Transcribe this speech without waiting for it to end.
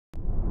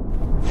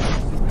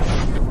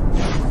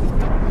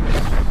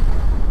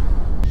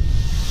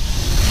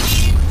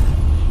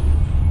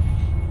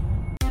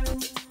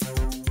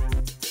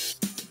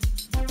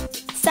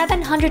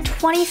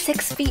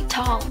726 feet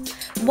tall,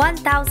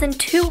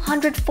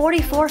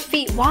 1,244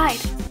 feet wide.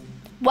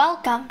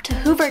 Welcome to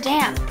Hoover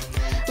Dam.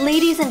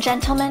 Ladies and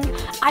gentlemen,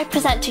 I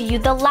present to you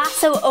the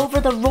lasso over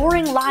the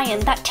roaring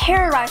lion that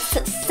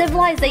terrorized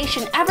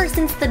civilization ever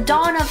since the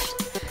dawn of...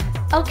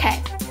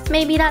 Okay,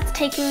 maybe that's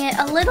taking it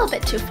a little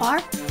bit too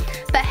far.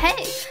 But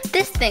hey,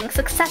 this thing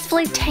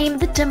successfully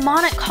tamed the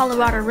demonic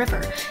Colorado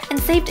River and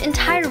saved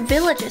entire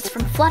villages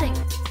from flooding.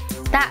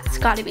 That's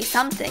gotta be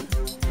something.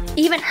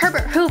 Even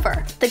Herbert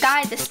Hoover, the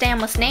guy this dam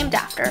was named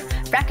after,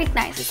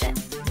 recognizes it.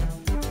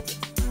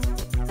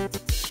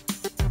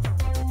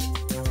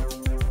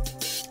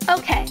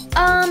 Okay,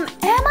 am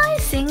I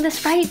seeing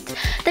this right?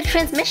 The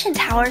transmission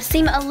towers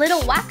seem a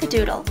little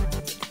wackadoodle.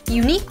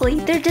 Uniquely,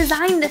 they're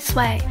designed this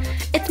way.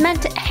 It's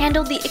meant to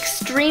handle the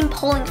extreme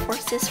pulling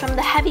forces from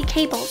the heavy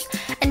cables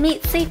and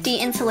meet safety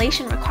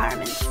insulation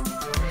requirements.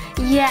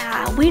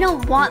 Yeah, we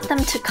don't want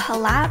them to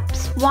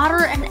collapse.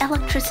 Water and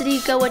electricity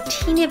go a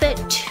teeny bit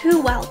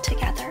too well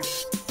together.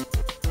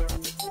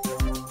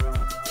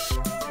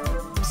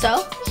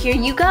 So, here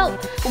you go.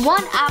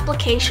 One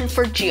application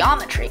for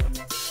geometry.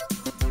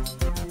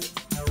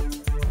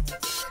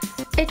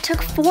 It took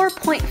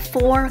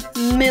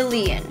 4.4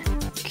 million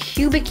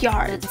cubic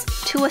yards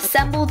to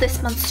assemble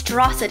this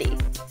monstrosity.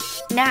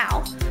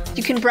 Now,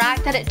 you can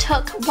brag that it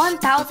took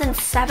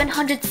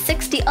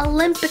 1,760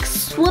 Olympic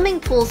swimming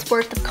pools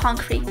worth of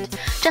concrete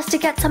just to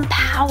get some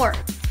power.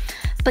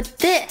 But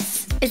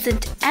this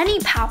isn't any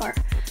power.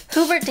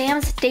 Hoover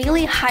Dam's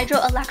daily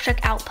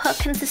hydroelectric output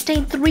can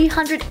sustain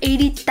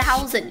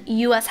 380,000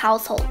 US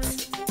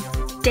households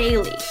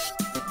daily.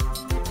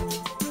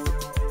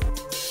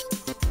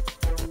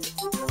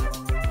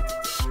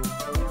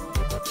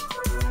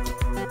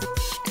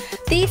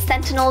 These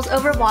sentinels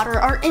over water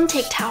are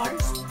intake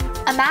towers.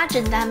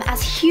 Imagine them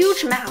as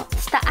huge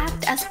mouths that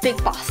act as big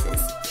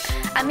bosses.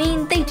 I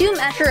mean, they do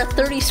measure a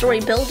 30-story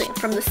building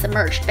from the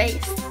submerged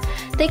base.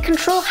 They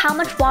control how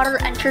much water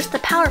enters the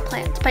power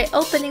plant by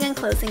opening and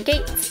closing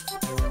gates.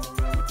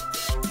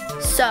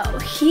 So,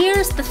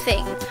 here's the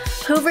thing.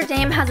 Hoover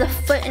Dam has a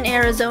foot in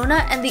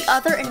Arizona and the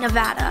other in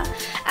Nevada.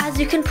 As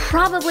you can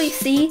probably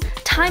see,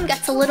 time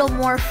gets a little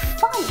more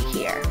fun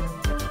here.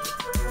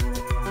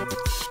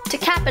 To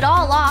cap it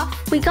all off,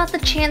 we got the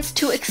chance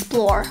to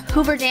explore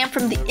Hoover Dam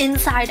from the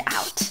inside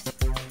out.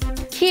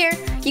 Here,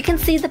 you can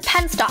see the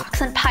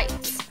penstocks and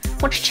pipes,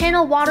 which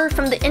channel water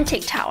from the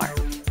intake tower,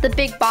 the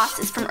big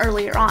bosses from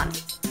earlier on.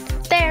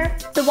 There,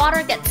 the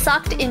water gets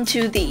sucked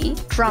into the,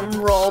 drum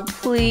roll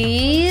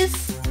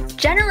please,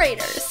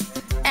 generators,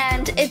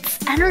 and its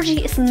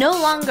energy is no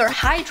longer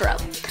hydro.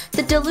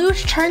 The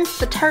deluge turns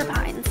the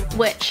turbines,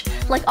 which,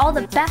 like all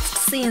the best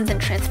scenes in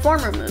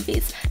Transformer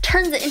movies,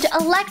 turns it into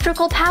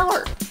electrical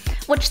power,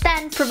 which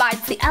then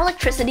provides the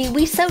electricity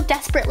we so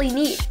desperately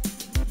need.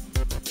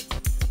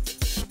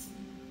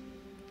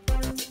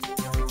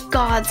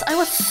 Gods, I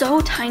was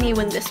so tiny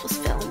when this was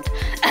filmed.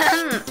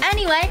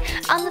 Anyway,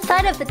 on the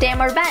side of the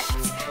dam are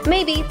vents.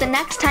 Maybe the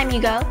next time you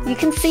go, you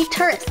can see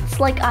tourists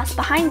like us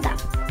behind them.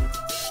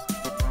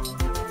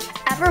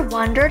 Ever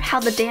wondered how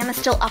the dam is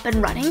still up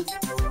and running?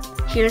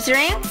 Here's your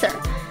answer.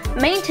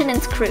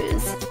 Maintenance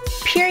crews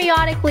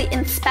periodically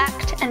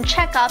inspect and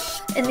check up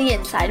in the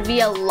inside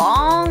via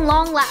long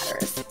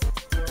ladders.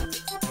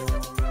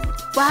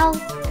 Well,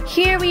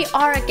 here we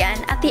are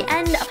again at the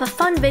end of a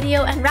fun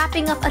video and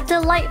wrapping up a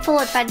delightful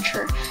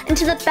adventure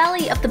into the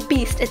belly of the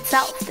beast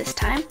itself this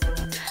time.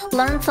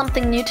 Learned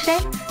something new today?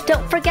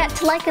 Don't forget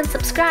to like and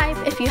subscribe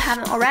if you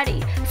haven't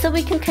already, so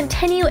we can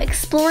continue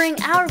exploring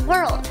our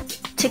world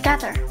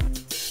together.